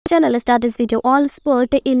channel. Start this video. All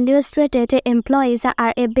Sport Illustrated employees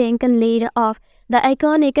are being laid off. The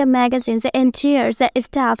iconic magazine's entire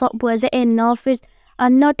staff was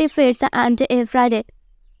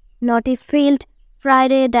notified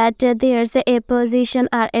that there's a position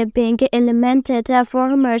are being eliminated.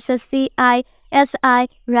 Former CISI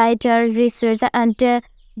writer, research, and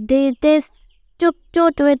they took to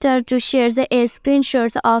Twitter to share a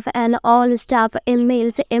screenshot of an all-staff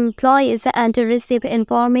emails employees and receive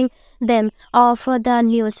informing them of the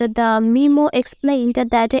news. The memo explained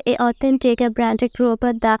that a authentic brand group,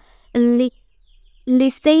 the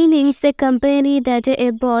listings company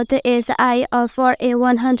that bought SI for a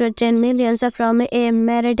 110 million from a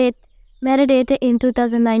Meredith in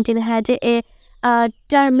 2019 had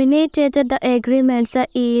terminated the agreements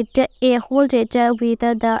it held with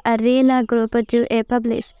the Arena Group to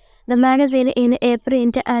publish the magazine in a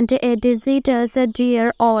print and a digital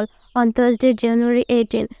year all on Thursday, January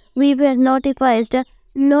 18. We were notified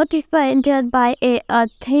by a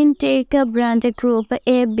authentic brand group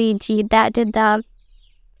ABG that the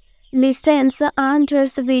license under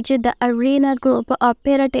which the Arena Group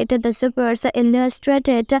operated the Sabbir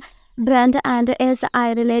Illustrated brand and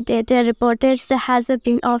SI-related reports has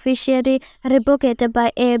been officially revoked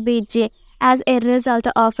by ABG. As a result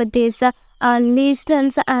of this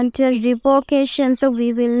license and revocations,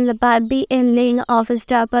 we will be laying off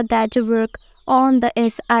staff that work on the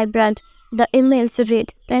SI brand. The emails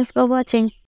read. Thanks for watching.